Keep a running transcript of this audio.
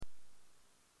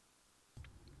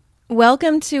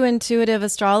Welcome to Intuitive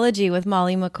Astrology with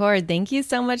Molly McCord. Thank you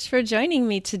so much for joining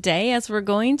me today as we're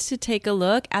going to take a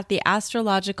look at the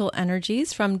astrological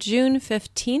energies from June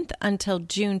 15th until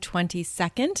June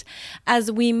 22nd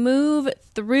as we move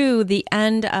through the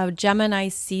end of Gemini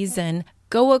season,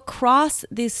 go across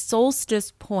the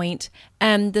solstice point,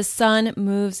 and the sun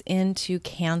moves into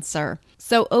Cancer.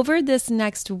 So over this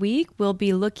next week, we'll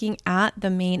be looking at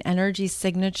the main energy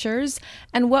signatures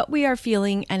and what we are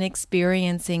feeling and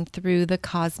experiencing through the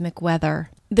cosmic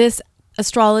weather. This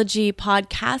astrology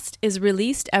podcast is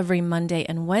released every Monday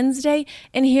and Wednesday,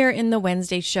 and here in the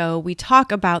Wednesday show, we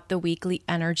talk about the weekly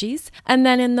energies. And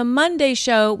then in the Monday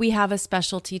show, we have a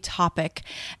specialty topic,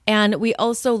 and we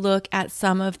also look at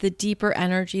some of the deeper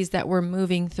energies that we're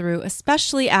moving through,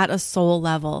 especially at a soul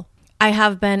level. I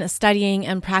have been studying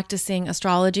and practicing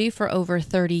astrology for over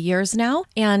 30 years now,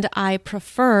 and I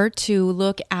prefer to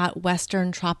look at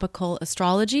Western tropical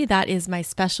astrology. That is my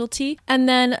specialty, and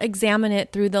then examine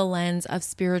it through the lens of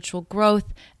spiritual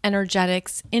growth,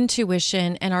 energetics,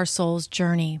 intuition, and our soul's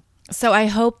journey. So I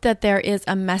hope that there is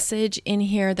a message in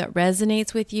here that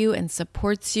resonates with you and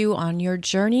supports you on your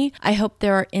journey. I hope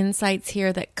there are insights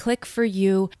here that click for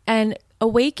you and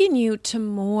awaken you to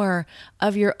more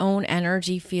of your own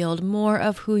energy field, more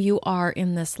of who you are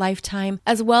in this lifetime,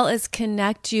 as well as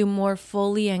connect you more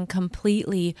fully and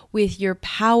completely with your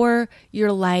power,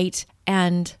 your light,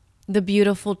 and the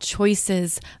beautiful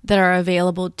choices that are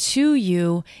available to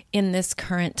you in this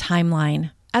current timeline.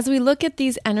 As we look at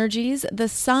these energies, the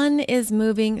sun is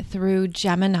moving through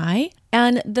Gemini,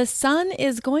 and the sun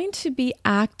is going to be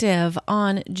active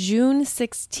on June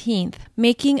 16th,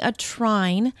 making a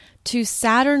trine to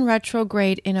Saturn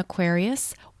retrograde in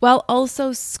Aquarius, while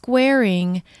also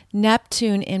squaring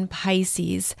Neptune in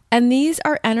Pisces. And these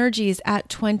are energies at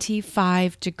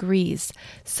 25 degrees.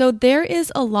 So there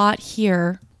is a lot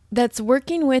here that's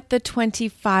working with the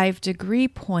 25-degree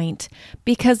point,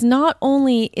 because not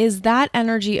only is that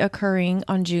energy occurring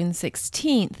on June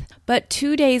 16th, but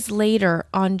 2 days later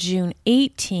on June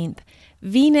 18th,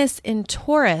 Venus in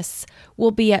Taurus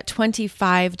will be at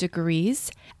 25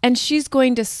 degrees, and she's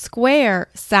going to square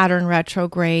Saturn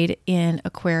retrograde in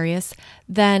Aquarius,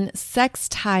 then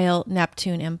sextile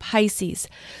Neptune in Pisces.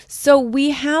 So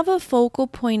we have a focal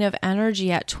point of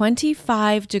energy at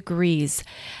 25 degrees,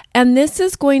 and this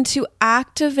is going to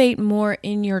activate more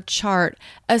in your chart,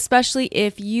 especially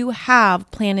if you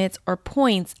have planets or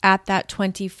points at that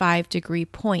 25-degree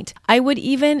point. I would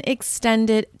even extend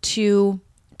it to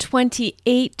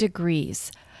 28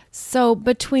 degrees. So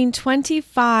between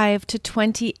 25 to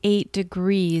 28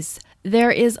 degrees,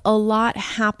 there is a lot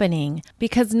happening,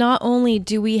 because not only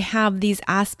do we have these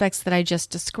aspects that I just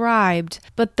described,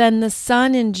 but then the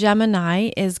sun in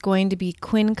Gemini is going to be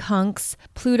quincunx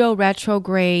Pluto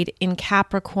retrograde in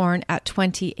Capricorn at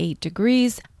 28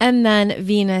 degrees, and then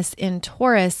Venus in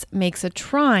Taurus makes a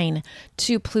trine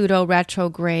to Pluto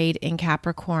retrograde in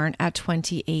Capricorn at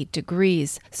 28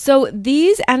 degrees. So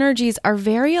these energies are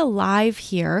very alive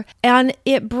here, and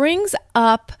it brings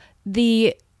up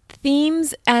the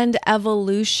themes and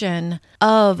evolution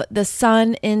of the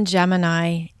sun in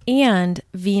Gemini and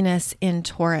Venus in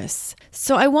Taurus.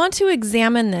 So I want to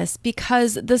examine this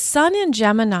because the sun in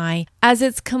Gemini, as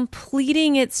it's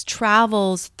completing its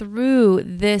travels through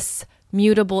this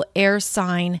mutable air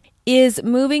sign, is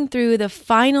moving through the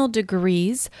final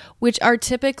degrees, which are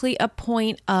typically a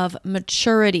point of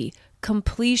maturity,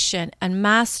 completion, and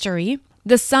mastery.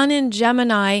 The sun in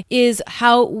Gemini is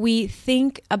how we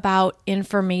think about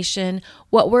information,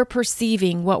 what we're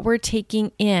perceiving, what we're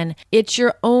taking in. It's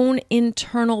your own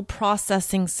internal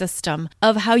processing system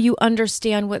of how you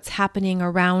understand what's happening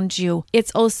around you. It's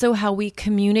also how we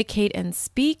communicate and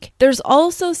speak. There's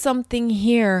also something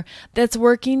here that's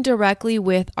working directly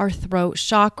with our throat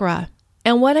chakra.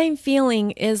 And what I'm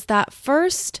feeling is that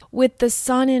first, with the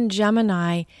sun in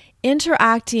Gemini,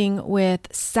 interacting with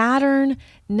Saturn,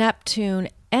 Neptune,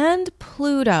 and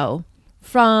Pluto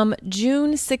from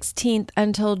June 16th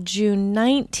until June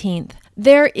 19th,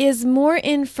 there is more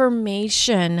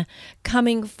information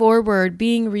coming forward,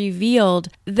 being revealed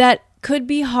that could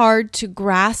be hard to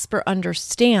grasp or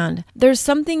understand. There's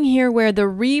something here where the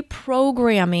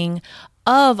reprogramming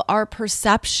of our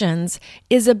perceptions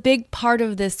is a big part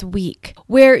of this week,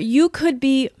 where you could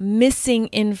be missing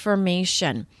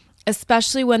information.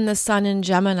 Especially when the sun in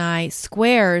Gemini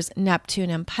squares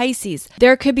Neptune and Pisces.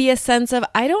 There could be a sense of,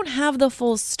 I don't have the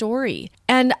full story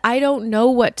and I don't know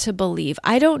what to believe.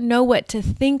 I don't know what to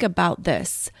think about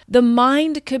this. The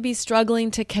mind could be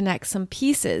struggling to connect some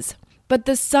pieces. But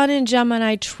the Sun in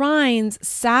Gemini trines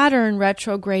Saturn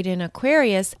retrograde in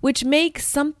Aquarius, which makes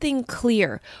something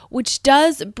clear, which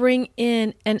does bring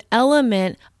in an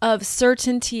element of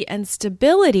certainty and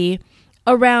stability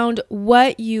around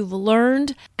what you've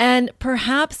learned, and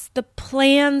perhaps the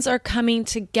plans are coming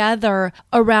together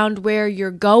around where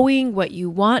you're going, what you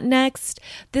want next.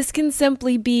 This can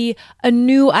simply be a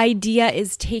new idea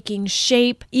is taking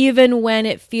shape, even when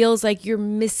it feels like you're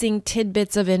missing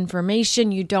tidbits of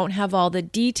information, you don't have all the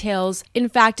details. In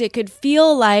fact, it could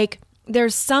feel like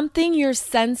there's something you're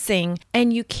sensing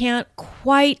and you can't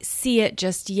quite see it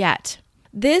just yet.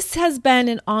 This has been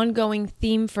an ongoing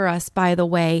theme for us, by the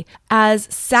way,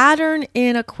 as Saturn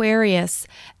in Aquarius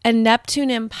and Neptune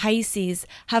in Pisces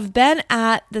have been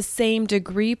at the same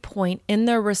degree point in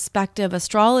their respective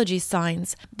astrology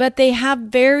signs, but they have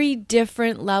very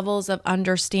different levels of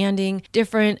understanding,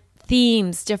 different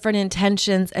themes, different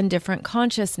intentions, and different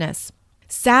consciousness.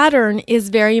 Saturn is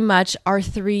very much our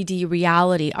 3D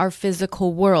reality, our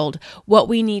physical world, what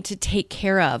we need to take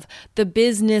care of, the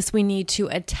business we need to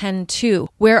attend to,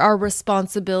 where our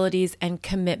responsibilities and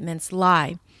commitments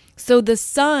lie. So the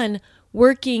Sun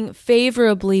working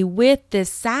favorably with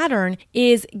this Saturn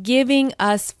is giving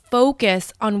us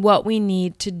focus on what we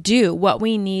need to do, what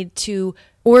we need to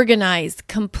organize,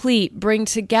 complete, bring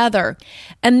together.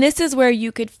 And this is where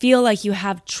you could feel like you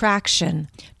have traction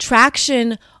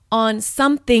on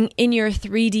something in your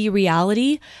 3D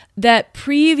reality that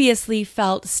previously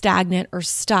felt stagnant or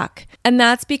stuck. And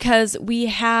that's because we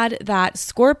had that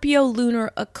Scorpio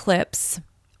lunar eclipse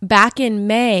back in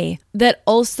May that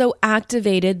also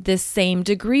activated this same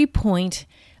degree point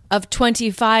of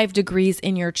 25 degrees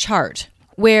in your chart,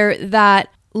 where that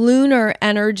lunar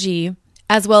energy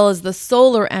as well as the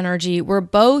solar energy were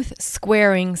both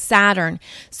squaring Saturn.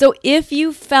 So if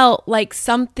you felt like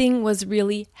something was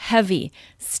really heavy,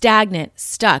 stagnant,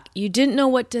 stuck, you didn't know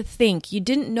what to think, you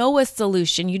didn't know a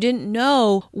solution, you didn't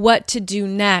know what to do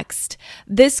next,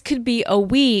 this could be a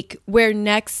week where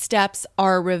next steps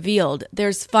are revealed.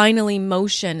 There's finally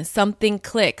motion, something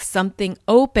clicks, something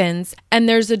opens, and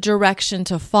there's a direction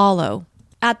to follow.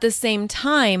 At the same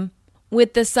time,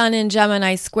 with the Sun in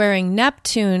Gemini squaring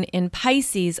Neptune in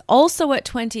Pisces, also at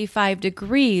 25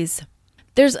 degrees,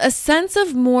 there's a sense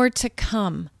of more to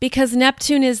come because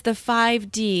Neptune is the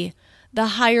 5D, the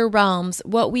higher realms,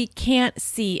 what we can't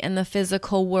see in the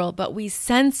physical world, but we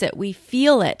sense it, we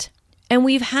feel it. And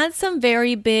we've had some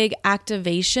very big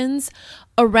activations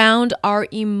around our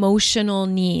emotional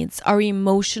needs, our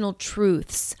emotional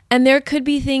truths. And there could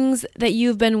be things that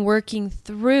you've been working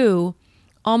through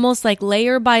almost like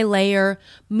layer by layer,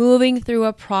 moving through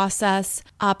a process.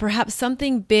 Perhaps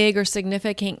something big or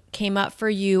significant came up for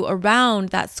you around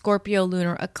that Scorpio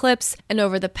lunar eclipse. And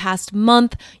over the past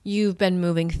month, you've been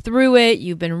moving through it.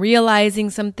 You've been realizing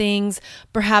some things.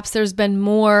 Perhaps there's been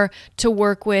more to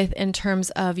work with in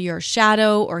terms of your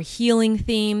shadow or healing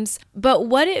themes. But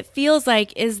what it feels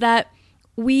like is that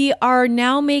we are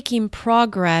now making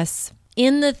progress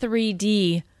in the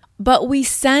 3D, but we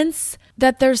sense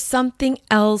that there's something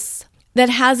else that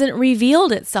hasn't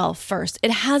revealed itself first.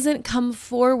 It hasn't come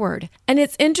forward. And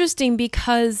it's interesting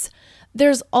because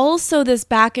there's also this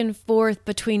back and forth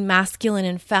between masculine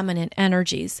and feminine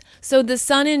energies. So the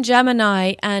Sun in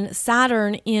Gemini and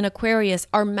Saturn in Aquarius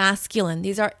are masculine.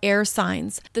 These are air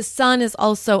signs. The Sun is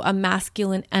also a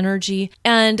masculine energy,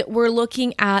 and we're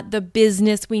looking at the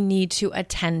business we need to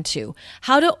attend to,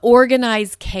 how to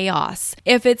organize chaos.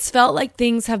 If it's felt like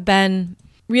things have been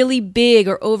really big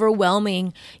or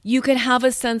overwhelming, you could have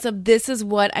a sense of this is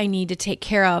what I need to take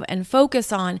care of and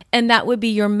focus on. And that would be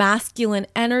your masculine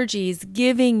energies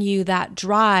giving you that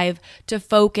drive to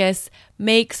focus,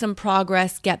 make some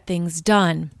progress, get things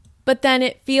done. But then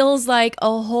it feels like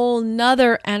a whole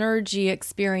nother energy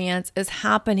experience is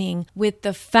happening with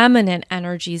the feminine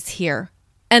energies here.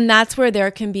 And that's where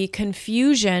there can be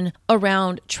confusion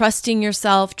around trusting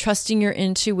yourself, trusting your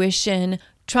intuition,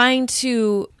 trying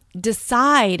to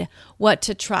decide what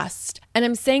to trust. And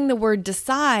I'm saying the word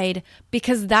decide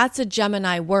because that's a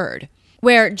Gemini word,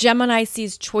 where Gemini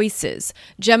sees choices.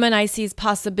 Gemini sees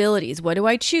possibilities. What do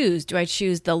I choose? Do I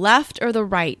choose the left or the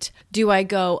right? Do I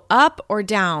go up or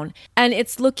down? And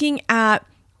it's looking at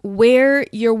where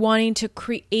you're wanting to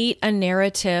create a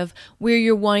narrative, where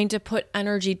you're wanting to put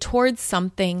energy towards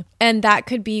something. And that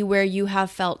could be where you have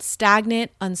felt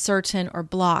stagnant, uncertain, or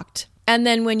blocked. And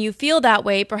then when you feel that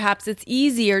way, perhaps it's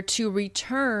easier to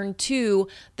return to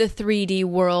the 3D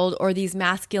world or these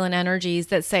masculine energies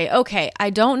that say, okay,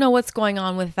 I don't know what's going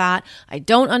on with that. I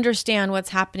don't understand what's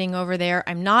happening over there.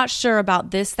 I'm not sure about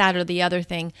this, that, or the other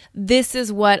thing. This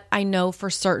is what I know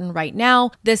for certain right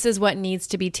now. This is what needs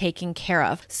to be taken care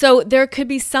of. So there could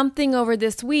be something over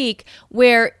this week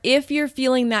where if you're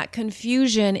feeling that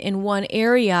confusion in one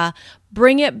area,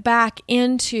 bring it back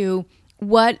into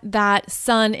what that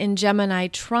Sun in Gemini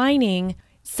trining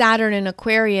Saturn in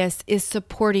Aquarius is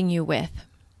supporting you with.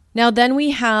 Now then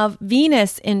we have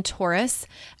Venus in Taurus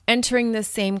entering the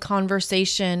same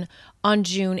conversation on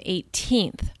June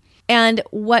 18th. And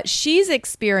what she's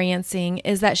experiencing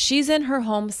is that she's in her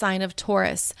home sign of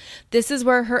Taurus. This is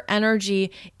where her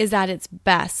energy is at its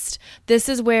best. This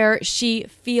is where she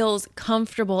feels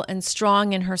comfortable and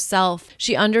strong in herself.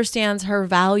 She understands her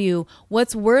value,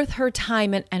 what's worth her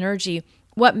time and energy,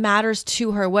 what matters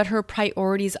to her, what her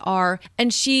priorities are.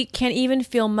 And she can even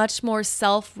feel much more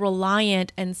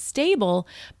self-reliant and stable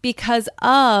because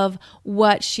of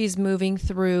what she's moving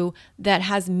through that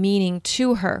has meaning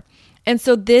to her. And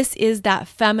so this is that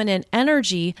feminine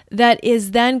energy that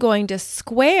is then going to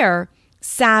square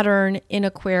Saturn in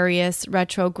Aquarius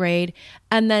retrograde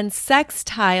and then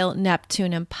sextile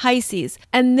Neptune in Pisces.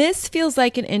 And this feels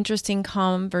like an interesting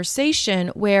conversation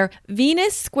where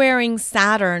Venus squaring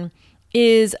Saturn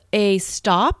is a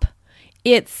stop.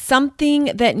 It's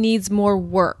something that needs more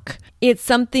work. It's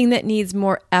something that needs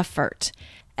more effort.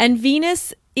 And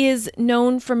Venus is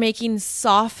known for making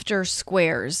softer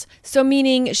squares. So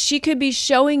meaning she could be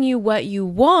showing you what you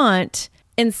want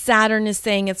and Saturn is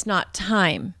saying it's not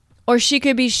time. Or she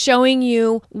could be showing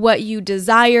you what you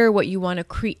desire, what you want to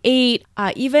create,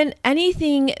 even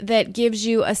anything that gives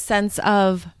you a sense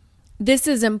of this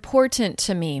is important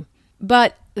to me.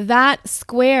 But that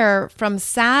square from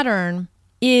Saturn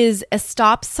is a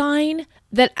stop sign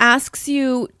that asks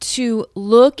you to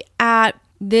look at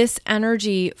this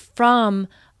energy from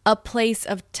a place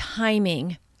of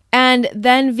timing. And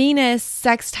then Venus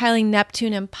sextiling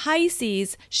Neptune and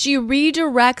Pisces, she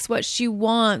redirects what she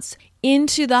wants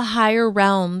into the higher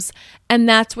realms. And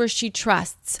that's where she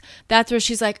trusts. That's where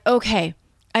she's like, okay,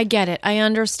 I get it. I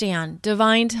understand.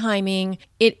 Divine timing.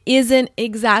 It isn't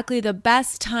exactly the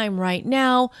best time right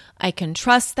now. I can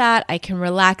trust that. I can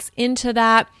relax into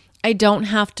that. I don't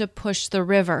have to push the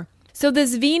river. So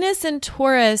this Venus in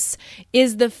Taurus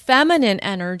is the feminine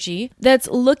energy that's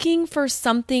looking for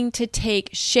something to take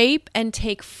shape and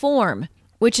take form,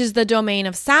 which is the domain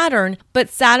of Saturn. But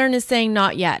Saturn is saying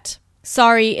not yet.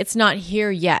 Sorry, it's not here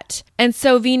yet. And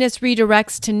so Venus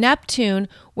redirects to Neptune,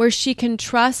 where she can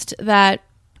trust that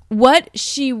what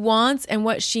she wants and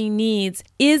what she needs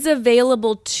is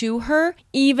available to her,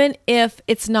 even if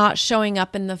it's not showing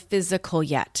up in the physical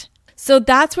yet. So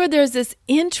that's where there's this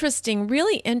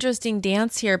really interesting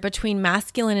dance here between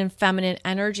masculine and feminine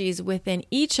energies within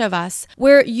each of us,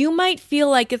 where you might feel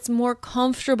like it's more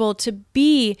comfortable to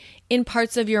be in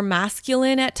parts of your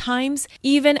masculine at times,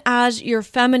 even as your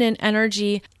feminine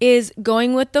energy is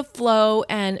going with the flow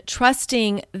and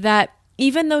trusting that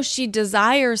even though she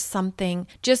desires something,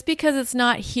 just because it's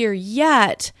not here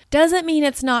yet, doesn't mean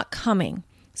it's not coming.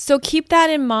 So keep that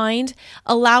in mind.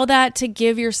 Allow that to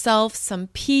give yourself some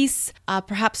peace,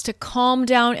 perhaps to calm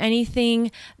down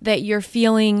anything that you're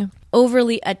feeling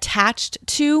overly attached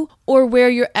to or where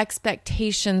your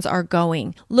expectations are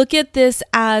going. Look at this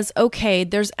as, okay,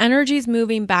 there's energies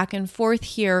moving back and forth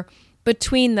here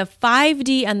between the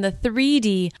 5D and the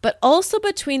 3D, but also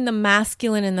between the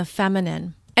masculine and the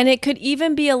feminine. And it could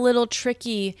even be a little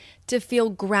tricky to feel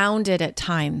grounded at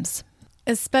times,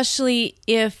 especially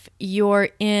if you're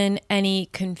in any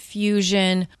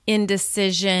confusion,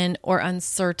 indecision, or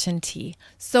uncertainty.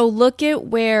 So look at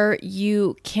where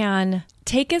you can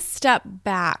take a step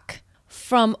back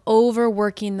from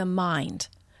overworking the mind.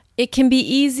 It can be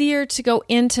easier to go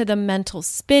into the mental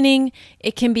spinning.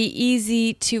 It can be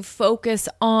easy to focus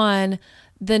on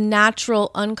the natural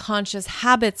unconscious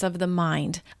habits of the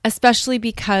mind, especially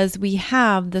because we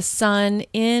have the Sun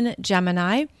in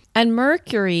Gemini and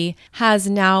Mercury has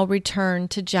now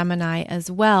returned to Gemini as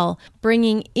well,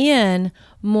 bringing in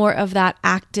more of that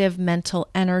active mental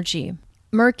energy.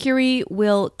 Mercury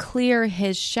will clear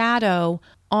his shadow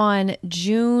on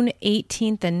June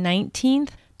 18th and 19th,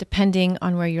 depending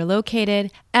on where you're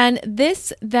located. And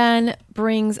this then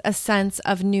brings a sense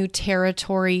of new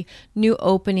territory, new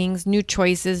openings, new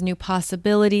choices, new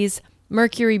possibilities.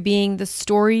 Mercury being the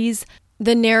stories,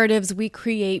 the narratives we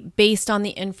create based on the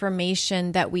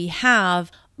information that we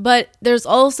have. But there's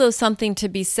also something to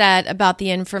be said about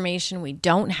the information we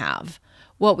don't have,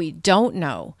 what we don't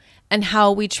know. and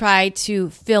how we try to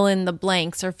fill in the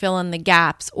blanks or fill in the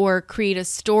gaps or create a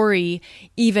story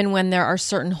even when there are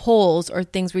certain holes or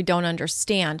things we don't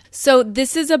understand. So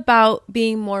this is about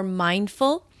being more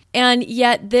mindful. And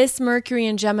yet this Mercury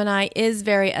in Gemini is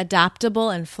very adaptable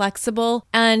and flexible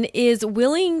and is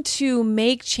willing to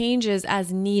make changes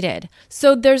as needed.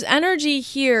 So there's energy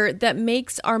here that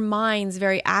makes our minds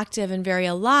very active and very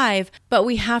alive, but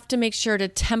we have to make sure to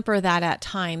temper that at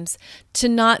times, to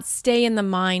not stay in the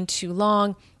mind too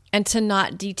long, and to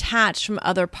not detach from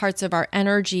other parts of our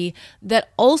energy that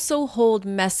also hold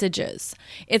messages.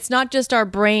 It's not just our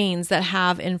brains that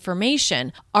have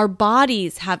information. Our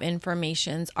bodies have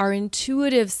information. Our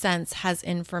intuitive sense has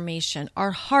information.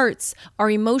 Our hearts, our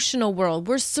emotional world.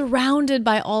 We're surrounded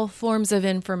by all forms of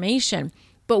information.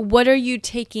 But what are you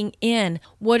taking in?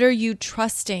 What are you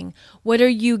trusting? What are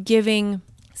you giving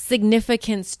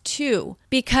significance to?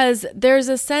 Because there's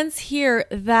a sense here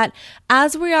that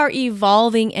as we are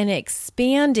evolving and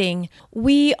expanding,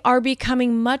 we are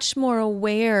becoming much more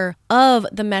aware of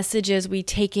the messages we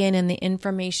take in and the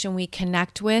information we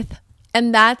connect with.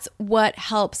 And that's what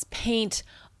helps paint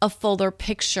a fuller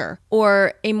picture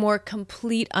or a more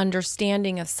complete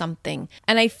understanding of something.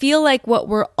 And I feel like what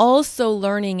we're also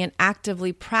learning and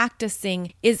actively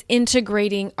practicing is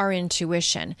integrating our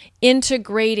intuition,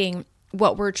 integrating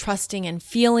what we're trusting and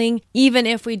feeling, even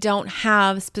if we don't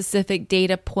have specific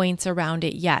data points around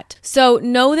it yet. So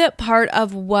know that part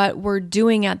of what we're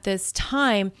doing at this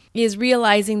time is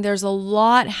realizing there's a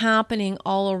lot happening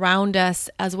all around us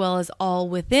as well as all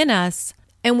within us.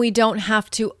 And we don't have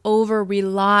to over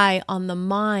rely on the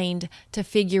mind to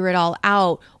figure it all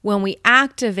out when we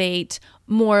activate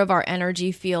more of our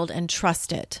energy field and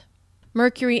trust it.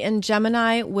 Mercury in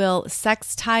Gemini will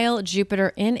sextile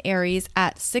Jupiter in Aries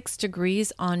at 6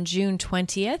 degrees on June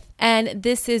 20th. And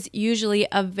this is usually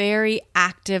a very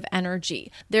active energy.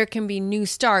 There can be new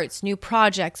starts, new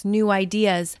projects, new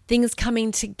ideas, things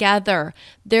coming together.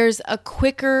 There's a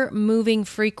quicker moving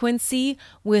frequency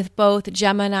with both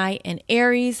Gemini and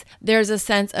Aries. There's a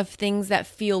sense of things that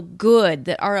feel good,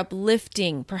 that are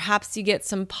uplifting. Perhaps you get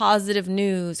some positive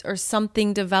news or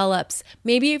something develops.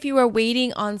 Maybe if you were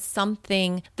waiting on something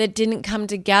that didn't come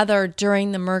together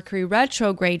during the Mercury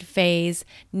retrograde phase,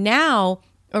 now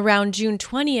around June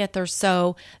 20th or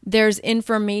so, there's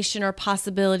information or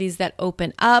possibilities that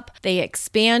open up. They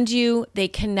expand you. They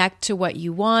connect to what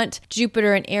you want.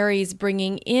 Jupiter and Aries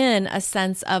bringing in a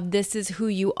sense of this is who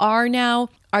you are now.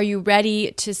 Are you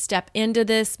ready to step into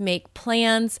this, make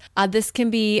plans? This can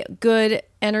be good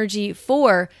energy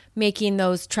for making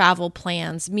those travel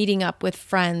plans, meeting up with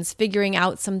friends, figuring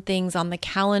out some things on the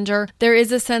calendar. There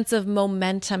is a sense of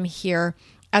momentum here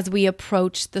as we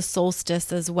approach the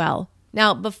solstice as well.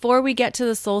 Now, before we get to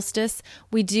the solstice,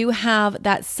 we do have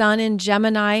that Sun in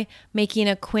Gemini making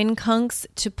a quincunx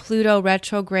to Pluto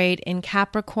retrograde in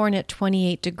Capricorn at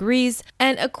 28 degrees.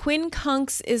 And a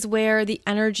quincunx is where the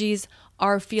energies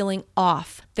are feeling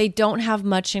off. They don't have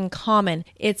much in common.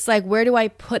 It's like, where do I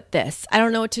put this? I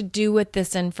don't know what to do with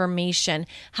this information.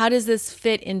 How does this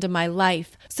fit into my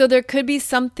life? So there could be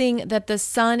something that the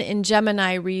Sun in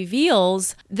Gemini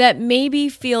reveals that maybe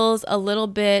feels a little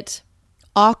bit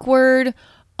awkward,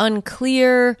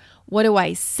 unclear. What do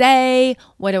I say?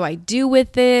 What do I do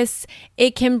with this?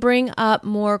 It can bring up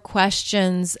more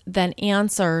questions than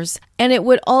answers. And it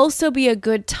would also be a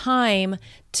good time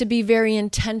to be very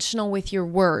intentional with your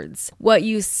words, what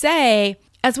you say,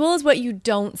 as well as what you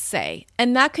don't say.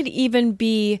 And that could even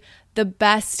be the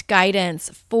best guidance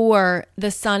for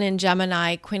the Sun in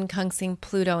Gemini, quincunxing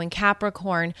Pluto in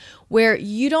Capricorn, where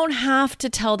you don't have to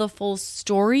tell the full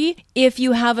story if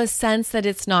you have a sense that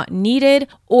it's not needed,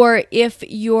 or if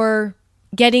you're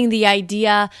getting the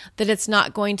idea that it's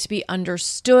not going to be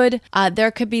understood.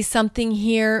 There could be something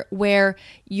here where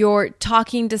you're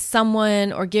talking to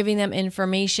someone or giving them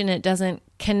information, it doesn't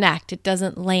connect, it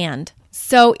doesn't land.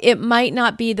 So it might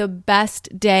not be the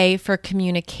best day for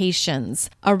communications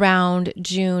around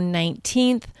June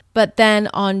 19th, but then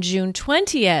on June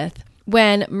 20th,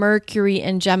 when Mercury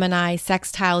in Gemini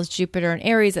sextiles Jupiter and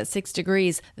Aries at 6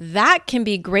 degrees, that can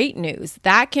be great news.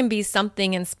 That can be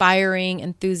something inspiring,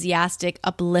 enthusiastic,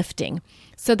 uplifting.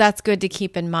 So that's good to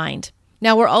keep in mind.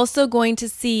 Now, we're also going to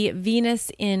see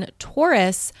Venus in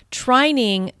Taurus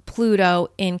trining Pluto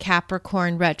in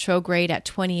Capricorn retrograde at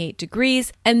 28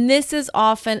 degrees. And this is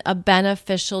often a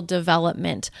beneficial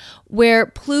development where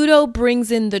Pluto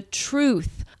brings in the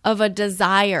truth of a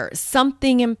desire,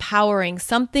 something empowering,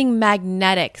 something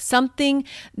magnetic, something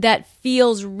that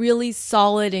feels really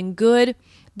solid and good.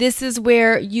 This is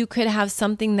where you could have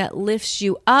something that lifts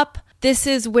you up, This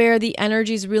is where the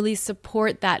energies really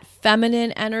support that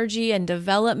feminine energy and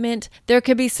development. There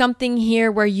could be something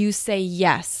here where you say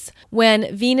yes.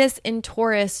 When Venus in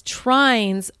Taurus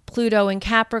trines Pluto in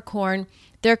Capricorn,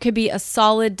 there could be a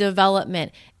solid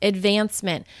development,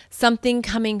 advancement, something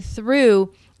coming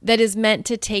through that is meant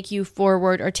to take you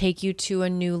forward or take you to a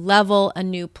new level, a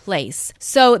new place.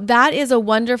 So that is a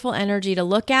wonderful energy to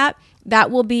look at. That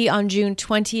will be on June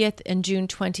 20th and June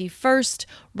 21st,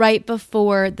 right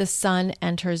before the sun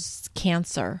enters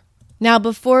Cancer. Now,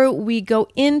 before we go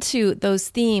into those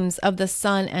themes of the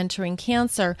sun entering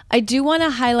Cancer, I do want to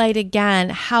highlight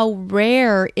again how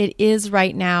rare it is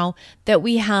right now that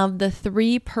we have the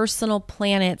 3 personal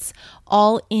planets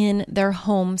all in their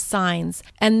home signs.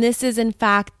 And this is, in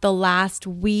fact, the last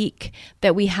week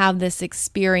that we have this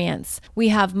experience. We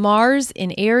have Mars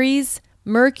in Aries,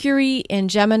 Mercury in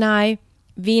Gemini,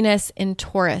 Venus in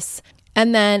Taurus.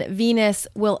 And then Venus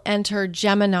will enter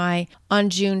Gemini on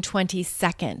June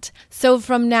 22nd. So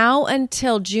from now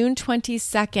until June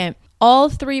 22nd, all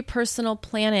 3 personal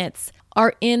planets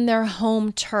are in their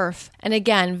home turf. And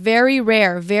again, very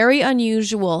rare, very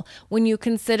unusual when you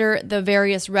consider the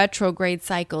various retrograde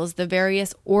cycles, the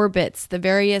various orbits, the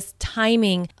various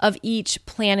timing of each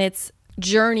planet's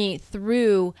journey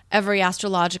through every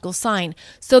astrological sign.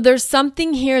 So there's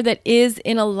something here that is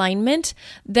in alignment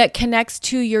that connects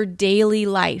to your daily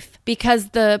life, because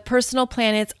the personal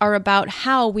planets are about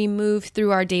how we move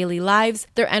through our daily lives.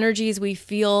 They're energies we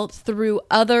feel through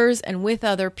others and with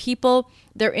other people.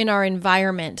 They're in our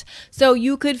environment. So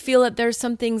you could feel that there's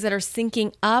some things that are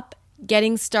syncing up,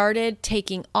 getting started,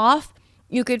 taking off.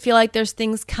 You could feel like there's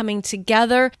things coming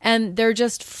together and they're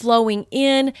just flowing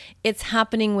in. It's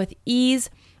happening with ease.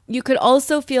 You could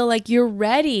also feel like you're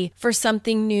ready for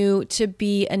something new to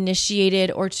be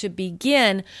initiated or to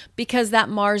begin, because that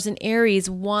Mars in Aries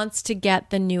wants to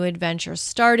get the new adventure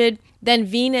started. Then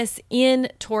Venus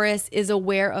in Taurus is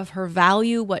aware of her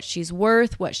value, what she's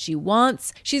worth, what she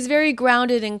wants. She's very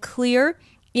grounded and clear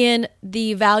in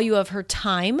the value of her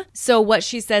time. So what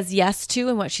she says yes to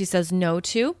and what she says no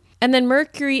to. And then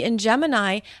Mercury in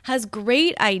Gemini has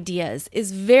great ideas,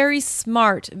 is very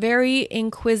smart, very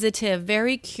inquisitive,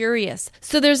 very curious.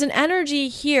 So there's an energy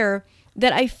here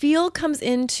that I feel comes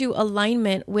into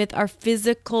alignment with our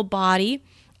physical body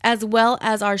as well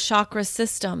as our chakra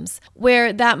systems,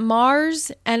 where that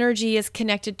Mars energy is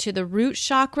connected to the root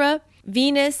chakra,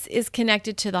 Venus is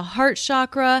connected to the heart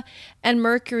chakra, and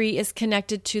Mercury is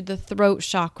connected to the throat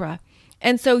chakra.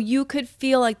 And so you could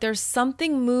feel like there's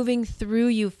something moving through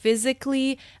you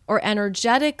physically or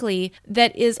energetically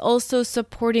that is also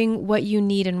supporting what you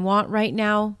need and want right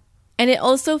now. And it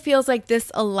also feels like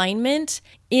this alignment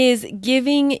is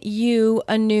giving you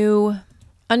a new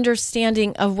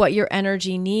understanding of what your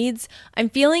energy needs. I'm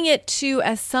feeling it too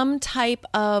as some type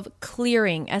of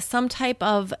clearing, as some type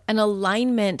of an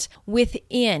alignment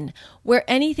within, where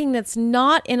anything that's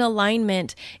not in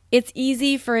alignment, it's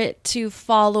easy for it to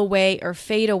fall away or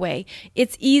fade away.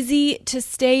 It's easy to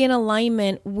stay in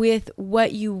alignment with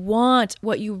what you want,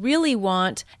 what you really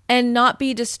want, and not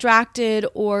be distracted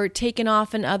or taken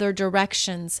off in other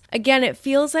directions. Again, it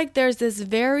feels like there's this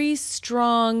very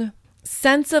strong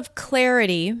sense of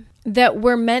clarity that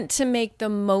we're meant to make the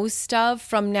most of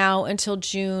from now until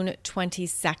June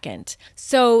 22nd.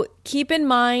 So keep in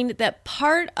mind that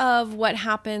part of what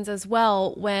happens as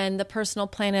well when the personal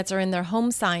planets are in their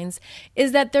home signs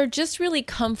is that they're just really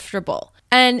comfortable.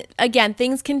 And again,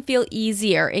 things can feel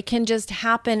easier. It can just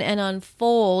happen and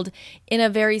unfold in a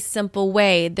very simple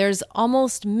way. There's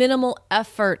almost minimal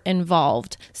effort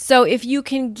involved. So if you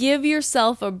can give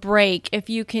yourself a break, if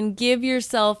you can give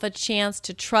yourself a chance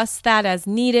to trust that as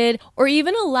needed, or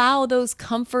even allow those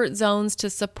comfort zones to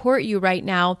support you right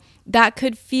now, that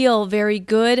could feel very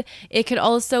good. It could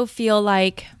also feel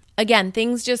like, again,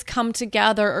 things just come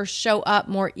together or show up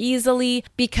more easily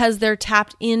because they're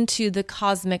tapped into the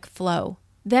cosmic flow.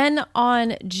 Then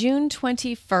on June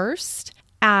 21st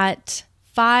at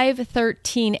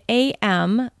 5:13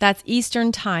 a.m., that's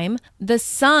Eastern time, the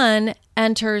sun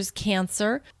enters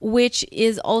Cancer, which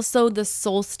is also the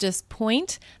solstice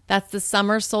point. That's the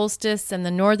summer solstice in the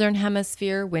northern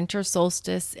hemisphere, winter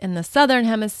solstice in the southern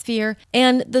hemisphere.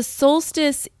 And the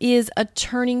solstice is a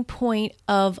turning point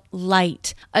of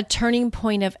light, a turning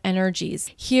point of energies.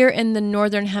 Here in the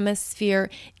northern hemisphere,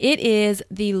 it is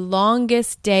the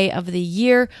longest day of the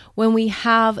year when we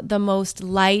have the most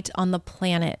light on the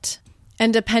planet.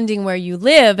 And depending where you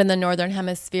live in the northern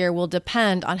hemisphere will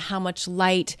depend on how much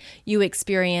light you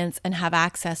experience and have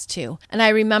access to. And I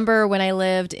remember when I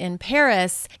lived in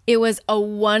Paris, it was a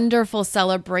wonderful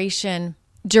celebration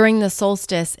during the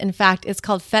solstice. In fact, it's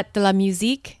called Fête de la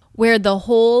Musique, where the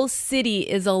whole city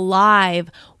is alive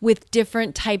with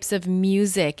different types of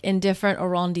music in different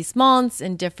arrondissements,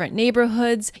 in different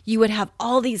neighborhoods. You would have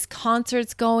all these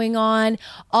concerts going on,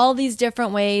 all these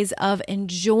different ways of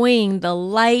enjoying the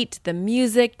light, the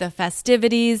music, the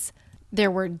festivities. There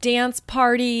were dance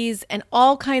parties and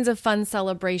all kinds of fun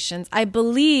celebrations. I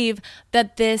believe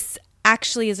that this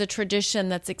actually is a tradition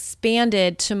that's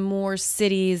expanded to more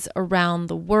cities around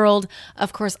the world.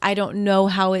 Of course, I don't know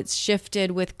how it's shifted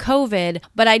with COVID,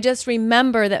 but I just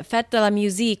remember that Fête de la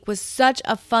Musique was such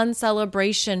a fun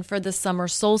celebration for the summer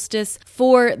solstice,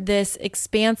 for this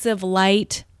expansive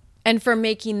light, and for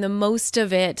making the most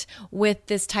of it with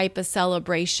this type of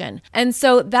celebration. And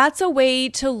so that's a way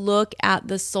to look at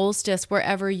the solstice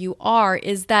wherever you are,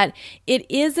 is that it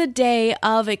is a day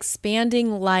of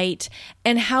expanding light.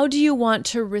 And how do you want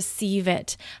to receive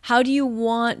it? How do you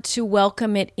want to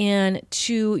welcome it in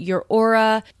to your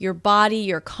aura, your body,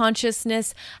 your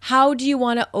consciousness? How do you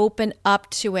want to open up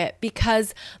to it?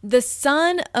 Because the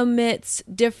sun emits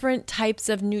different types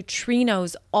of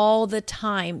neutrinos all the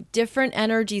time, different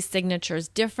energy signatures,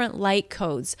 different light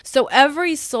codes. So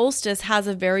every solstice has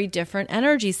a very different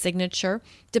energy signature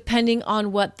depending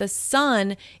on what the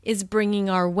sun is bringing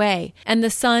our way. And the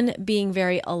sun being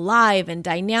very alive and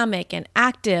dynamic and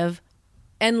active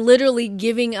and literally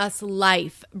giving us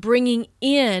life, bringing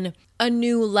in a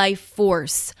new life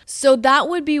force. So that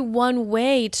would be one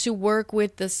way to work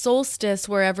with the solstice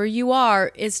wherever you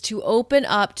are, is to open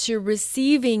up to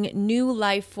receiving new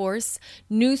life force,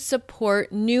 new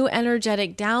support, new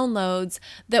energetic downloads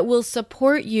that will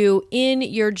support you in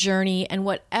your journey and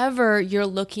whatever you're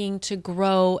looking to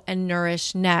grow and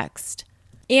nourish next.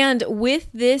 And with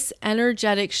this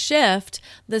energetic shift,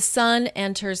 the sun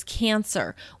enters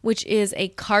Cancer, which is a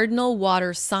cardinal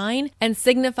water sign and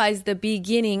signifies the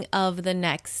beginning of the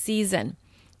next season.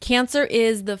 Cancer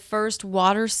is the first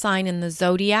water sign in the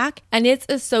zodiac, and it's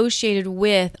associated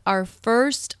with our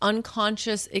first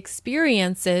unconscious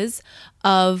experiences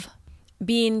of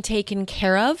being taken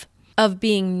care of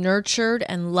being nurtured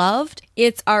and loved.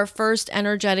 It's our first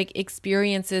energetic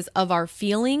experiences of our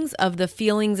feelings, of the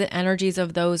feelings and energies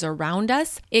of those around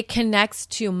us. It connects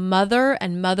to mother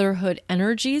and motherhood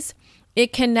energies.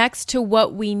 It connects to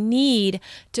what we need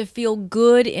to feel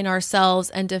good in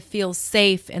ourselves and to feel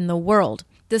safe in the world.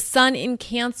 The sun in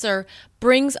Cancer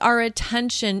brings our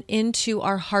attention into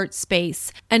our heart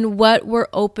space and what we're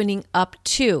opening up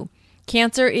to.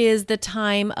 Cancer is the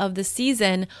time of the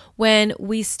season when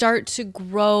we start to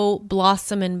grow,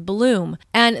 blossom, and bloom.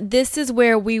 And this is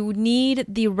where we need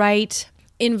the right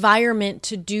environment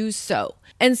to do so.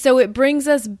 And so it brings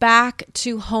us back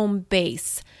to home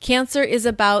base. Cancer is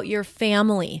about your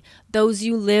family, those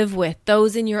you live with,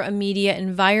 those in your immediate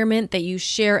environment that you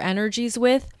share energies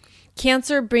with.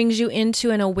 Cancer brings you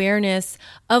into an awareness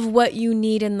of what you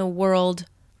need in the world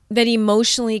that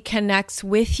emotionally connects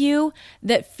with you,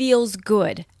 that feels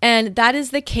good. And that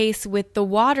is the case with the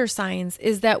water signs,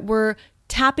 is that we're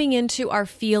tapping into our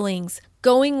feelings,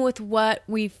 going with what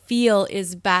we feel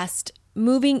is best,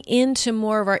 moving into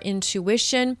more of our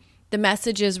intuition, the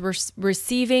messages we're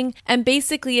receiving, and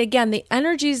basically, again, the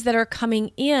energies that are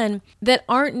coming in that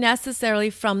aren't necessarily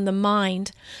from the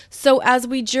mind. So as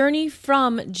we journey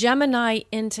from Gemini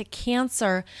into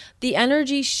Cancer, the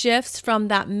energy shifts from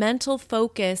that mental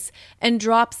focus and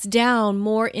drops down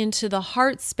more into the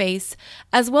heart space,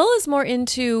 as well as more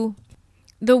into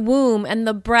the womb and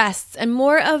the breasts and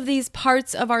more of these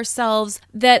parts of ourselves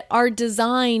that are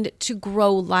designed to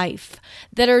grow life,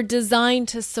 that are designed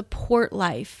to support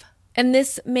life. And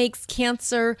this makes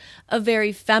Cancer a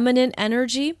very feminine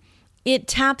energy. It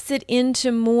taps it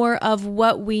into more of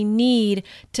what we need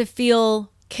to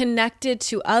feel connected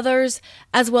to others,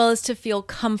 as well as to feel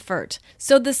comfort.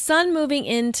 So the sun moving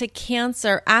into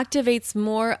Cancer activates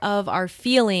more of our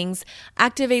feelings,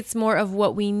 activates more of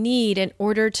what we need in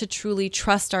order to truly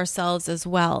trust ourselves as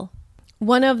well.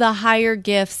 One of the higher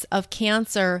gifts of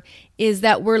Cancer is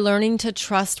that we're learning to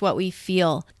trust what we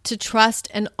feel, to trust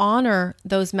and honor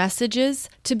those messages,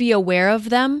 to be aware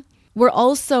of them. We're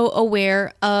also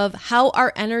aware of how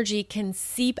our energy can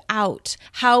seep out,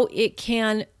 how it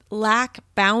can lack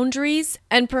boundaries,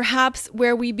 and perhaps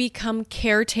where we become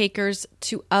caretakers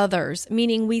to others,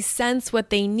 meaning we sense what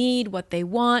they need, what they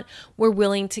want, we're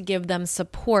willing to give them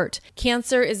support.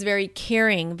 Cancer is very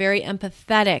caring, very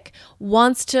empathetic,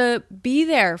 wants to be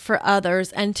there for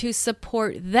others and to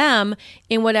support them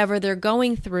in whatever they're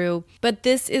going through. But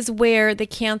this is where the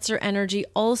Cancer energy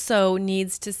also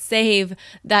needs to save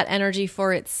that energy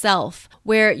for itself,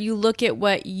 where you look at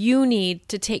what you need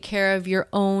to take care of your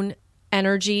own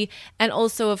energy, and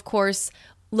also, of course,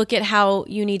 look at how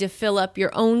you need to fill up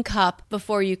your own cup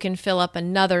before you can fill up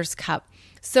another's cup.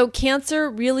 So Cancer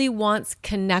really wants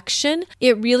connection.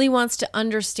 It really wants to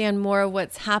understand more of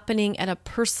what's happening at a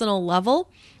personal level.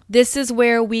 This is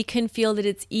where we can feel that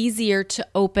it's easier to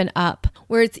open up,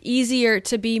 where it's easier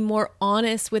to be more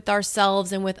honest with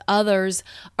ourselves and with others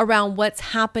around what's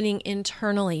happening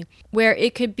internally, where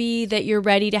it could be that you're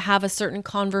ready to have a certain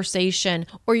conversation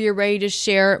or you're ready to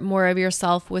share more of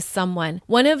yourself with someone.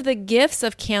 One of the gifts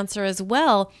of Cancer as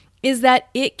well is that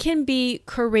it can be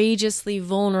courageously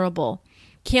vulnerable.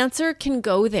 Cancer can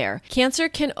go there. Cancer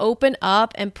can open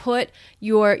up and put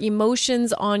your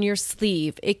emotions on your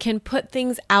sleeve. It can put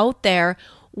things out there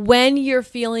when you're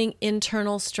feeling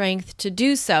internal strength to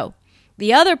do so.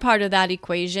 The other part of that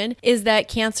equation is that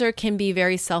Cancer can be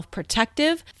very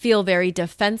self-protective, feel very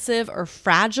defensive or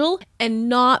fragile, and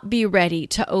not be ready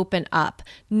to open up,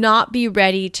 not be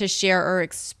ready to share or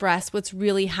express what's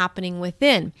really happening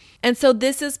within. And so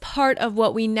this is part of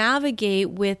what we navigate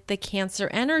with the Cancer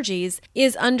energies,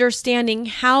 is understanding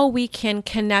how we can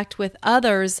connect with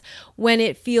others when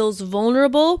it feels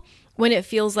vulnerable, when it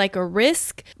feels like a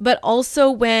risk, but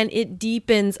also when it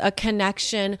deepens a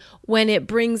connection, when it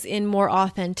brings in more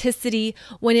authenticity,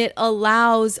 when it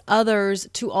allows others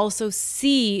to also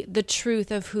see the truth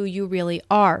of who you really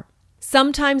are.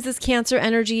 Sometimes this Cancer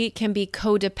energy can be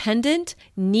codependent,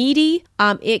 needy.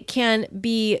 It can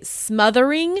be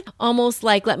smothering, almost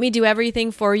like, let me do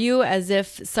everything for you, as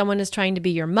if someone is trying to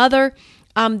be your mother.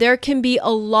 There can be a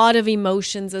lot of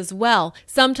emotions as well.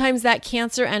 Sometimes that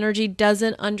Cancer energy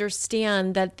doesn't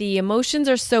understand that the emotions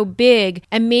are so big,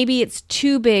 and maybe it's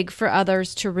too big for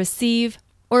others to receive,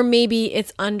 or maybe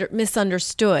it's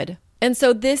misunderstood. And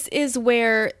so this is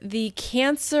where the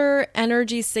Cancer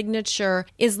energy signature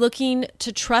is looking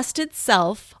to trust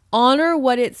itself, honor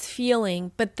what it's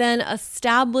feeling, but then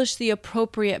establish the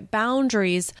appropriate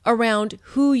boundaries around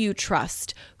who you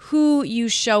trust, who you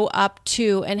show up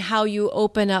to, and how you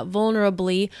open up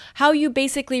vulnerably, how you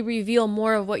basically reveal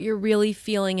more of what you're really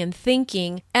feeling and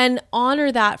thinking, and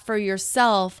honor that for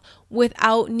yourself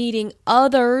without needing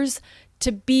others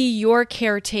to be your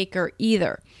caretaker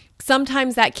either.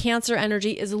 Sometimes that Cancer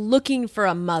energy is looking for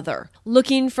a mother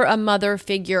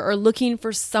figure, or looking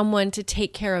for someone to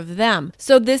take care of them.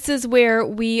 So this is where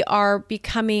we are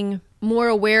becoming more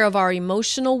aware of our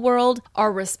emotional world,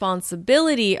 our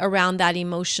responsibility around that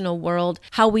emotional world,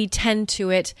 how we tend to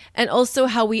it, and also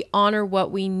how we honor what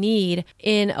we need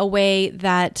in a way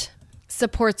that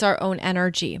supports our own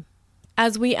energy.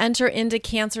 As we enter into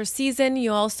Cancer season,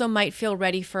 you also might feel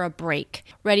ready for a break,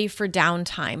 ready for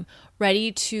downtime,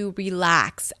 ready to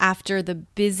relax after the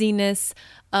busyness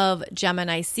of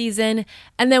Gemini season.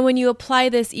 And then when you apply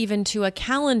this even to a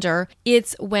calendar,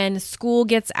 it's when school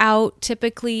gets out.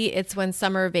 Typically, it's when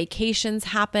summer vacations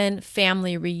happen,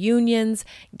 family reunions,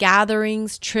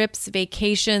 gatherings, trips,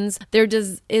 vacations. There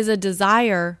is a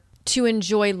desire to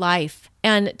enjoy life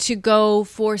and to go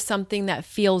for something that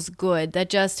feels good, that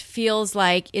just feels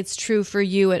like it's true for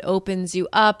you. It opens you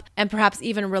up and perhaps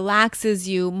even relaxes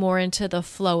you more into the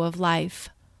flow of life.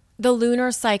 The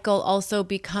lunar cycle also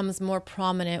becomes more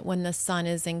prominent when the sun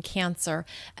is in Cancer,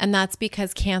 and that's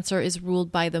because Cancer is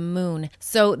ruled by the moon.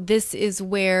 So this is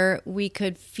where we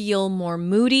could feel more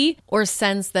moody or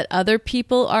sense that other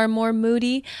people are more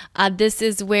moody. This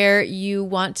is where you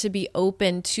want to be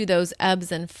open to those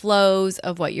ebbs and flows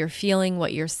of what you're feeling,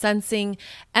 what you're sensing,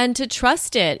 and to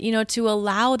trust it, to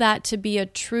allow that to be a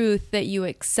truth that you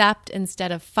accept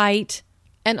instead of fight.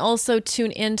 And also tune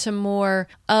into more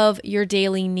of your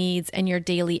daily needs and your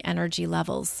daily energy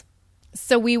levels.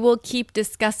 So we will keep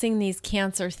discussing these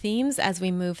Cancer themes as we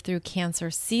move through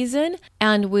Cancer season,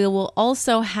 and we will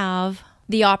also have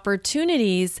the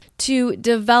opportunities to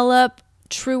develop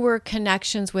truer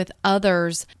connections with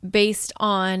others based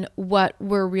on what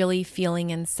we're really feeling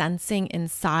and sensing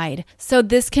inside. So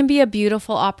this can be a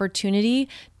beautiful opportunity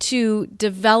to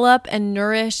develop and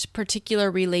nourish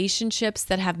particular relationships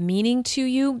that have meaning to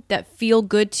you, that feel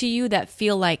good to you, that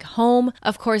feel like home.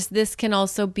 Of course, this can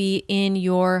also be in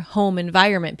your home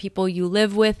environment, people you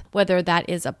live with, whether that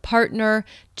is a partner,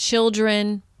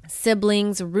 children,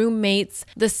 siblings, roommates.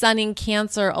 The sun in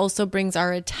Cancer also brings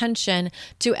our attention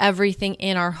to everything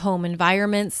in our home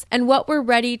environments and what we're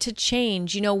ready to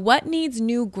change. What needs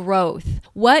new growth?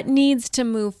 What needs to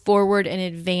move forward and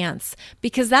advance?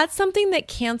 Because that's something that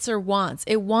Cancer wants.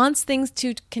 It wants things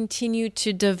to continue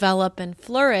to develop and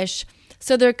flourish.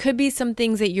 So there could be some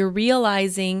things that you're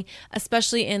realizing,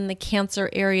 especially in the Cancer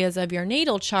areas of your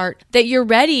natal chart, that you're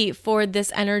ready for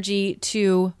this energy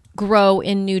to grow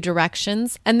in new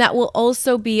directions. And that will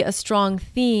also be a strong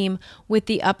theme with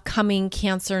the upcoming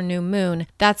Cancer new moon.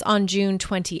 That's on June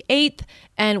 28th,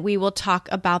 and we will talk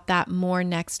about that more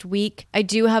next week. I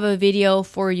do have a video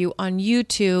for you on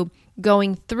YouTube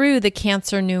going through the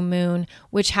Cancer new moon,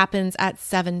 which happens at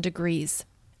 7 degrees.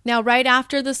 Now, right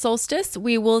after the solstice,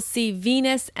 we will see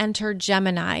Venus enter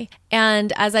Gemini.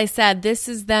 And as I said, this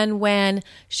is then when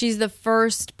she's the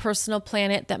first personal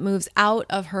planet that moves out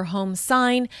of her home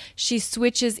sign. She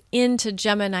switches into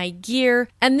Gemini gear.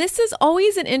 And this is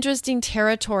always an interesting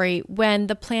territory when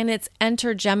the planets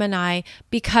enter Gemini,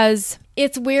 because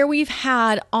it's where we've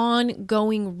had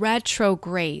ongoing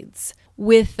retrogrades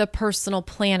with the personal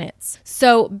planets.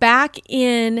 So back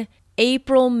in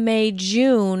April, May,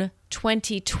 June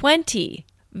 2020,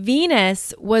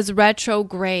 Venus was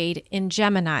retrograde in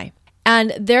Gemini.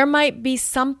 And there might be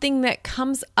something that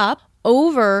comes up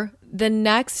over the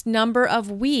next number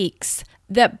of weeks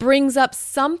that brings up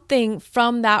something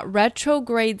from that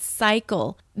retrograde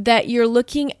cycle that you're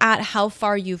looking at how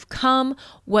far you've come,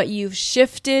 what you've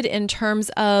shifted in terms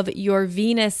of your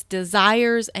Venus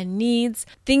desires and needs,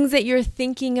 things that you're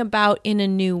thinking about in a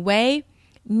new way,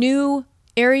 new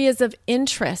areas of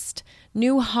interest,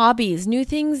 new hobbies, new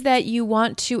things that you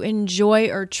want to enjoy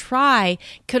or try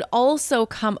could also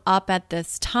come up at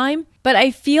this time. But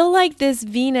I feel like this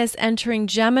Venus entering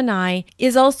Gemini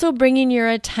is also bringing your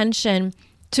attention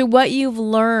to what you've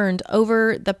learned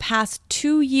over the past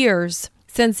 2 years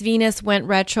since Venus went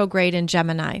retrograde in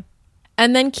Gemini.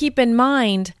 And then keep in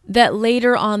mind that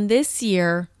later on this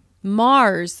year,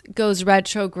 Mars goes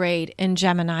retrograde in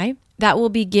Gemini. That will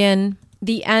begin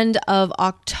the end of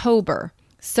October.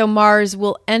 So Mars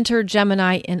will enter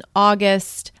Gemini in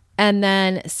August and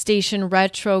then station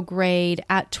retrograde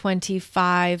at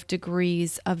 25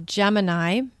 degrees of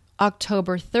Gemini,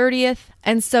 October 30th.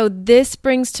 And so this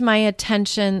brings to my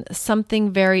attention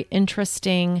something very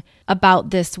interesting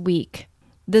about this week.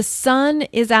 The sun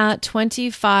is at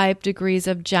 25 degrees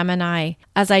of Gemini,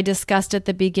 as I discussed at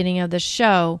the beginning of the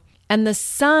show. And the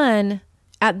sun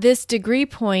at this degree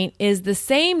point is the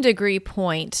same degree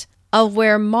point of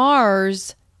where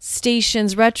Mars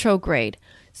stations retrograde.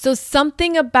 So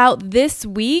something about this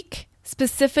week,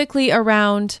 specifically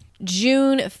around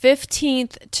June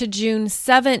 15th to June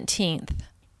 17th,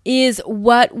 is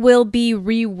what will be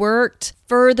reworked,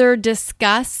 further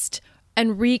discussed,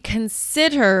 and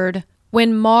reconsidered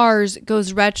when Mars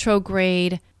goes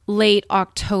retrograde late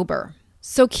October.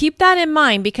 So keep that in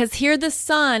mind, because here the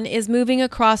sun is moving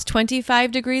across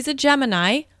 25 degrees of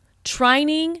Gemini,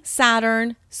 trining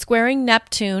Saturn, squaring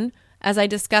Neptune, as I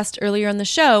discussed earlier in the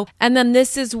show. And then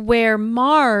this is where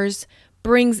Mars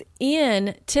brings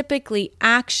in typically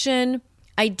action,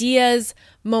 ideas,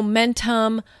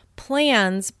 momentum,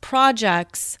 plans,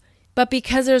 projects. But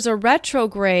because there's a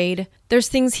retrograde, there's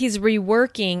things he's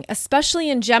reworking,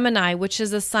 especially in Gemini, which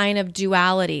is a sign of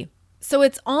duality. So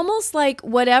it's almost like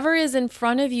whatever is in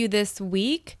front of you this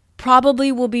week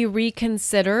probably will be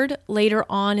reconsidered later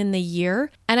on in the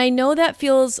year. And I know that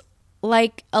feels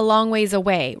like a long ways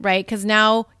away, right? Because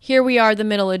now here we are the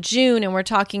middle of June and we're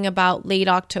talking about late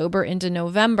October into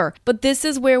November. But this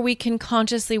is where we can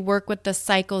consciously work with the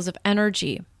cycles of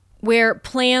energy, where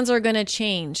plans are going to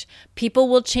change. People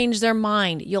will change their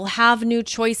mind. You'll have new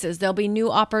choices. There'll be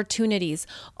new opportunities.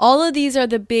 All of these are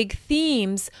the big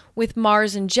themes with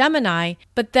Mars and Gemini.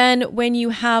 But then when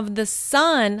you have the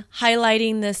sun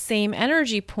highlighting the same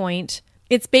energy point,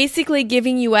 it's basically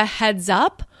giving you a heads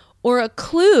up or a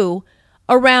clue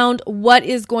around what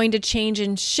is going to change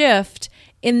and shift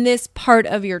in this part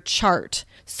of your chart.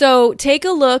 So take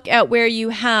a look at where you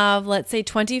have, let's say,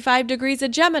 25 degrees of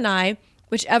Gemini.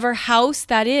 Whichever house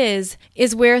that is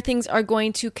where things are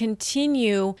going to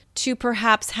continue to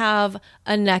perhaps have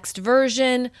a next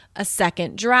version, a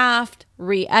second draft,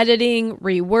 re-editing,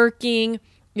 reworking.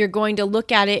 You're going to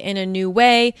look at it in a new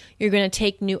way. You're going to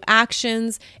take new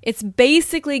actions. It's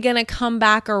basically going to come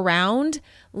back around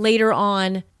later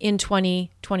on in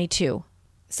 2022.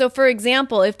 So for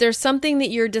example, if there's something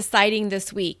that you're deciding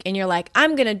this week and you're like,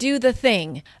 I'm going to do the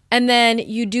thing, and then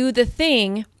you do the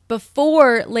thing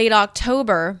before late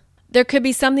October, there could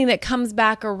be something that comes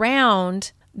back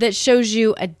around that shows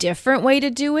you a different way to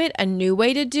do it, a new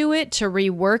way to do it, to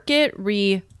rework it,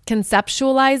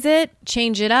 reconceptualize it,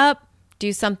 change it up,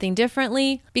 do something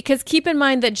differently. Because keep in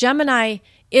mind that Gemini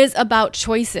is about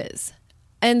choices.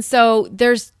 And so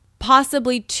there's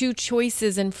possibly two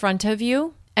choices in front of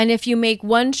you. And if you make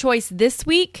one choice this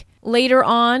week, later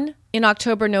on in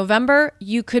October, November,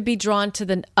 you could be drawn to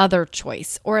the other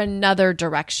choice or another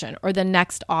direction or the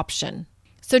next option.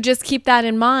 So just keep that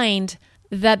in mind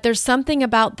that there's something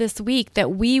about this week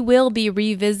that we will be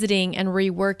revisiting and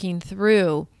reworking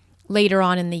through later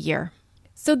on in the year.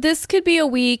 So this could be a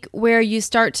week where you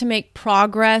start to make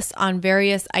progress on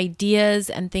various ideas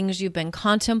and things you've been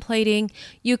contemplating.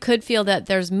 You could feel that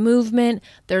there's movement,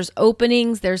 there's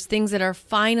openings, there's things that are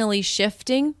finally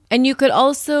shifting. And you could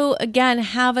also, again,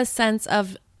 have a sense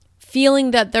of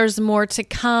feeling that there's more to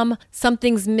come,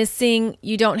 something's missing,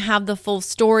 you don't have the full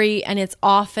story, and it's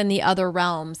off in the other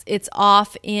realms. It's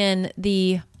off in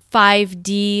the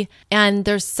 5D, and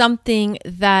there's something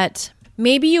that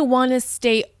maybe you want to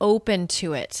stay open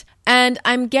to it. And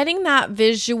I'm getting that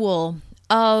visual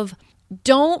of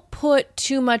don't put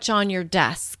too much on your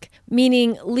desk,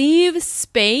 meaning leave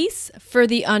space for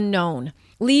the unknown.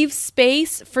 Leave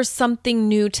space for something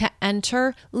new to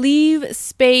enter. Leave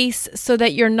space so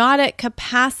that you're not at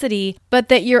capacity, but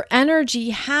that your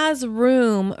energy has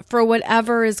room for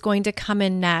whatever is going to come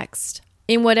in next,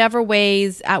 in whatever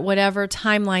ways, at whatever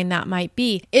timeline that might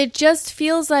be. It just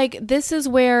feels like this is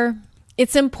where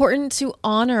it's important to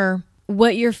honor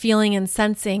what you're feeling and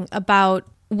sensing about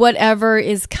whatever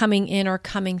is coming in or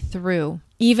coming through,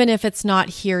 even if it's not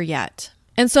here yet.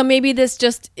 And so maybe this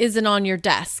just isn't on your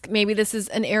desk. Maybe this is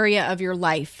an area of your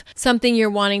life, something you're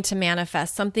wanting to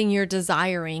manifest, something you're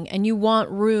desiring, and you want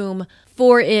room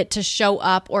for it to show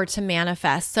up or to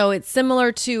manifest. So it's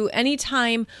similar to any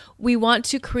time we want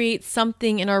to create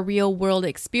something in our real world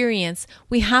experience,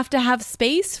 we have to have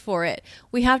space for it.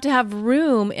 We have to have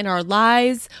room in our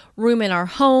lives, room in our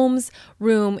homes,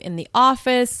 room in the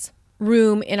office,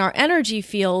 room in our energy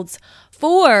fields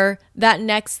for that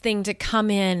next thing to come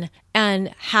in and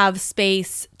have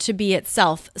space to be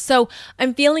itself. So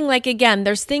I'm feeling like, again,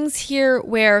 there's things here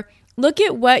where look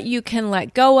at what you can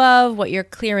let go of, what you're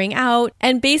clearing out,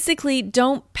 and basically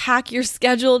don't pack your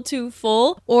schedule too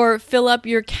full or fill up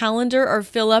your calendar or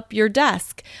fill up your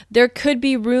desk. There could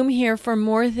be room here for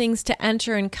more things to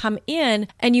enter and come in,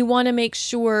 and you want to make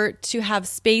sure to have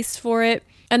space for it.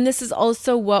 And this is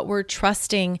also what we're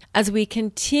trusting as we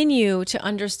continue to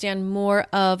understand more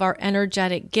of our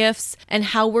energetic gifts and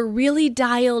how we're really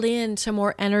dialed in to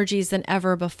more energies than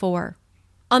ever before.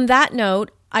 On that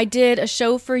note, I did a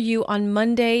show for you on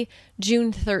Monday,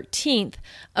 June 13th,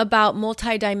 about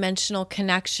multidimensional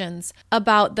connections,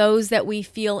 about those that we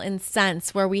feel and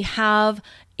sense, where we have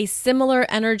a similar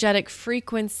energetic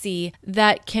frequency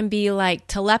that can be like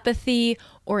telepathy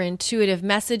or intuitive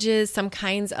messages, some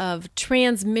kinds of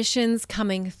transmissions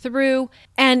coming through,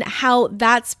 and how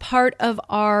that's part of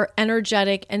our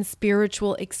energetic and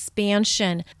spiritual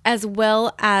expansion, as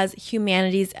well as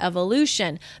humanity's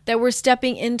evolution, that we're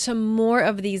stepping into more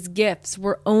of these gifts.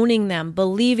 We're owning them,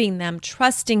 believing them,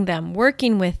 trusting them,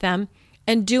 working with them,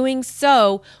 and doing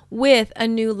so with a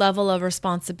new level of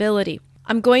responsibility.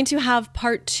 I'm going to have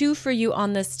part 2 for you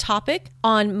on this topic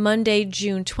on Monday,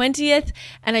 June 20th.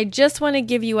 And I just want to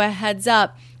give you a heads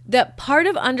up that part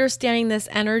of understanding this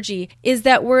energy is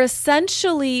that we're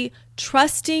essentially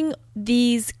trusting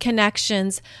these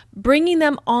connections, bringing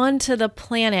them onto the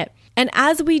planet. And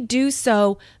as we do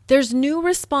so, there's new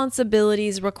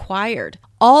responsibilities required.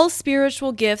 All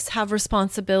spiritual gifts have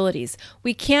responsibilities.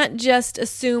 We can't just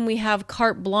assume we have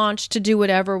carte blanche to do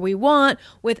whatever we want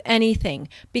with anything,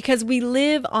 because we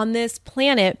live on this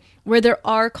planet where there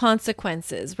are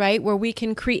consequences, right? Where we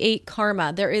can create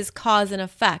karma. There is cause and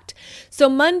effect. So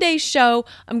Monday's show,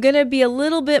 I'm going to be a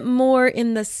little bit more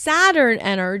in the Saturn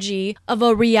energy of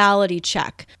a reality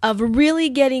check, of really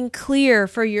getting clear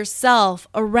for yourself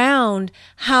around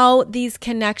how these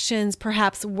connections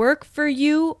perhaps work for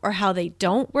you or how they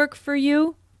don't work for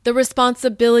you. The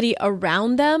responsibility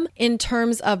around them in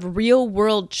terms of real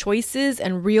world choices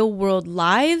and real world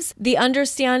lives, the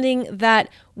understanding that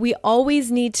we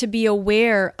always need to be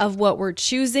aware of what we're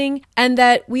choosing and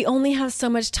that we only have so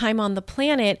much time on the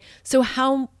planet. So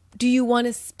how do you want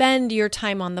to spend your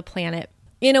time on the planet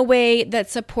in a way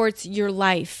that supports your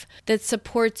life, that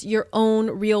supports your own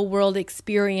real world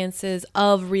experiences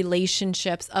of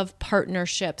relationships, of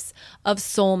partnerships, of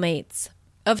soulmates,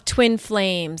 of twin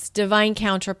flames, divine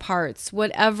counterparts,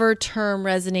 whatever term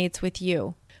resonates with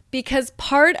you. Because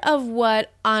part of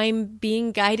what I'm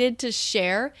being guided to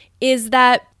share is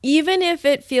that even if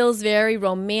it feels very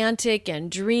romantic and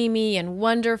dreamy and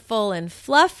wonderful and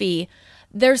fluffy,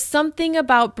 there's something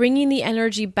about bringing the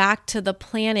energy back to the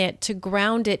planet to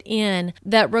ground it in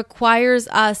that requires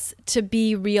us to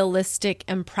be realistic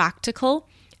and practical,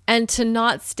 and to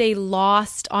not stay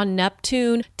lost on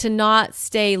Neptune, to not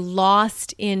stay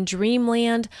lost in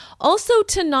dreamland, also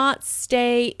to not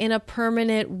stay in a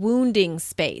permanent wounding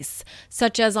space,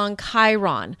 such as on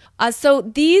Chiron. So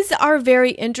these are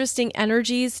very interesting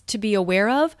energies to be aware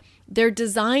of, They're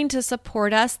designed to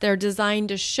support us. They're designed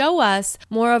to show us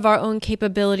more of our own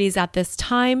capabilities at this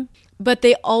time. But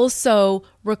they also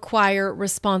require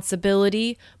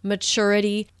responsibility,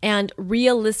 maturity, and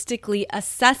realistically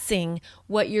assessing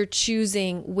what you're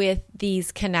choosing with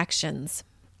these connections.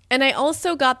 And I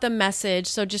also got the message,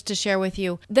 so just to share with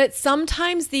you, that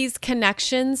sometimes these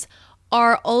connections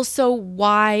are also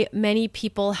why many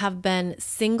people have been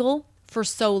single for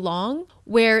so long,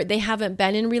 where they haven't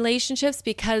been in relationships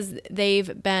because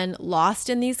they've been lost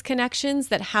in these connections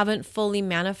that haven't fully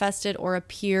manifested or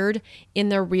appeared in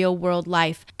their real world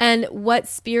life. And what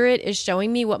Spirit is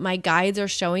showing me, what my guides are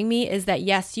showing me, is that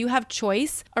yes, you have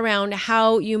choice around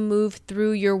how you move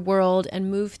through your world and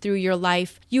move through your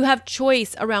life. You have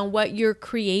choice around what you're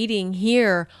creating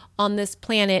here on this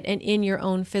planet and in your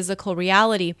own physical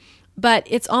reality. But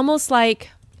it's almost like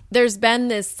there's been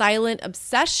this silent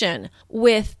obsession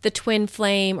with the twin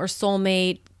flame or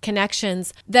soulmate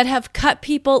connections that have cut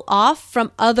people off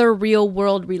from other real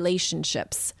world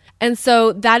relationships. And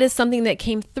so that is something that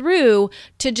came through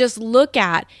to just look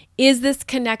at, is this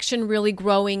connection really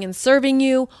growing and serving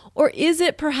you? Or is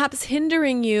it perhaps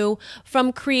hindering you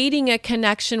from creating a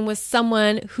connection with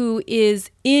someone who is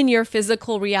in your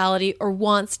physical reality or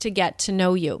wants to get to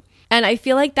know you? And I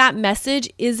feel like that message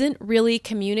isn't really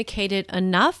communicated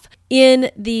enough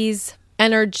in these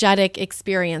energetic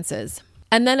experiences.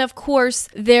 And then, of course,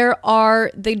 there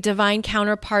are the divine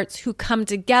counterparts who come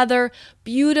together,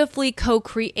 beautifully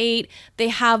co-create. They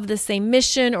have the same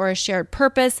mission or a shared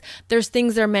purpose. There's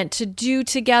things they're meant to do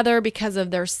together because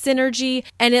of their synergy,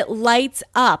 and it lights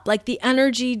up. Like the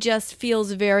energy just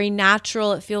feels very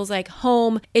natural. It feels like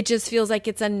home. It just feels like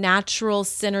it's a natural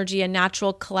synergy, a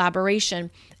natural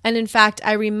collaboration. And in fact,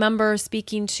 I remember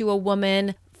speaking to a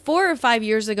woman 4 or 5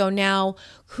 years ago now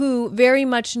who very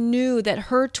much knew that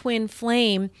her twin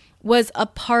flame was a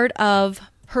part of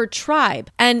her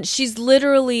tribe. And she's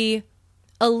literally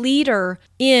a leader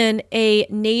in a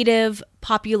native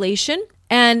population.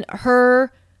 And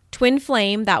her twin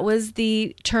flame, that was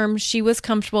the term she was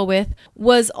comfortable with,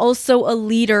 was also a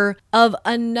leader of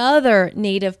another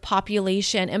native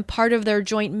population. And part of their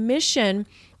joint mission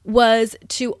was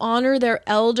to honor their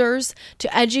elders,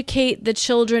 to educate the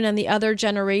children and the other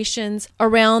generations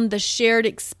around the shared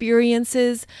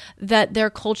experiences that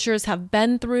their cultures have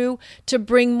been through, to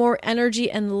bring more energy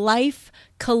and life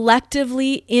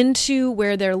collectively into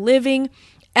where they're living.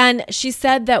 And she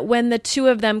said that when the two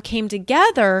of them came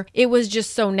together, it was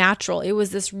just so natural. It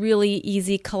was this really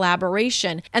easy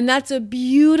collaboration. And that's a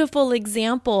beautiful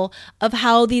example of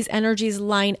how these energies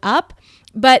line up.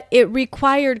 But it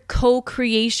required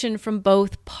co-creation from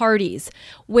both parties,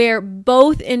 where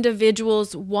both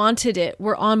individuals wanted it,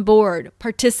 were on board,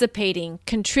 participating,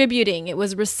 contributing. It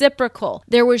was reciprocal.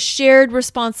 There was shared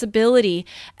responsibility,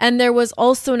 and there was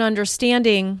also an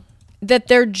understanding that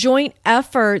their joint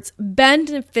efforts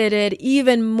benefited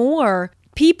even more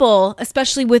people,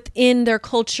 especially within their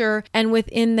culture and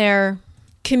within their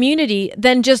community,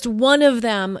 than just one of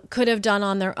them could have done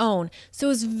on their own. So it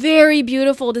was very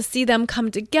beautiful to see them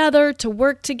come together, to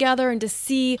work together, and to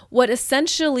see what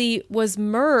essentially was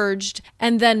merged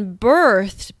and then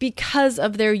birthed because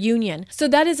of their union. So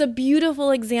that is a beautiful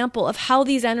example of how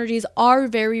these energies are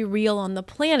very real on the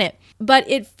planet. But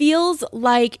it feels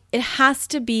like it has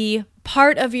to be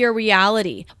part of your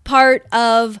reality, part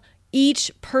of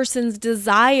each person's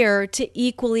desire to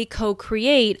equally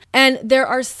co-create. And there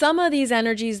are some of these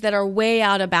energies that are way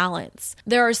out of balance.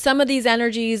 There are some of these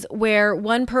energies where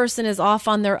one person is off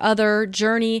on their other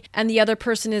journey and the other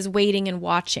person is waiting and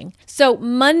watching. So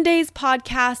Monday's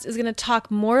podcast is going to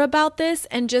talk more about this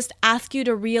and just ask you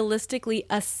to realistically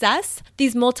assess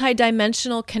these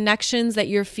multidimensional connections that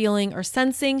you're feeling or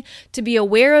sensing, to be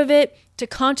aware of it, to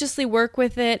consciously work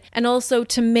with it, and also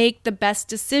to make the best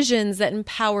decisions that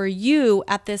empower you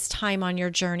at this time on your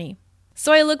journey.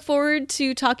 So I look forward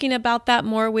to talking about that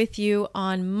more with you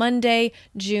on Monday,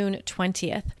 June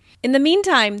 20th. In the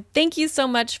meantime, thank you so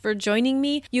much for joining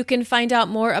me. You can find out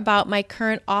more about my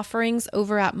current offerings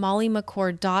over at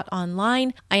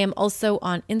mollymccord.online. I am also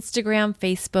on Instagram,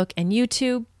 Facebook, and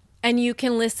YouTube. And you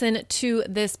can listen to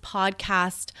this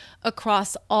podcast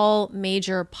across all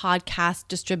major podcast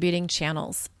distributing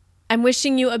channels. I'm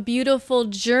wishing you a beautiful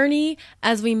journey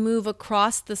as we move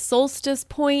across the solstice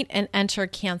point and enter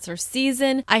Cancer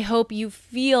season. I hope you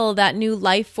feel that new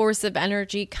life force of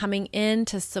energy coming in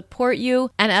to support you.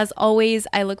 And as always,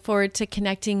 I look forward to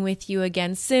connecting with you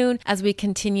again soon as we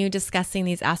continue discussing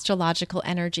these astrological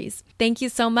energies. Thank you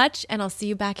so much, and I'll see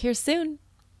you back here soon.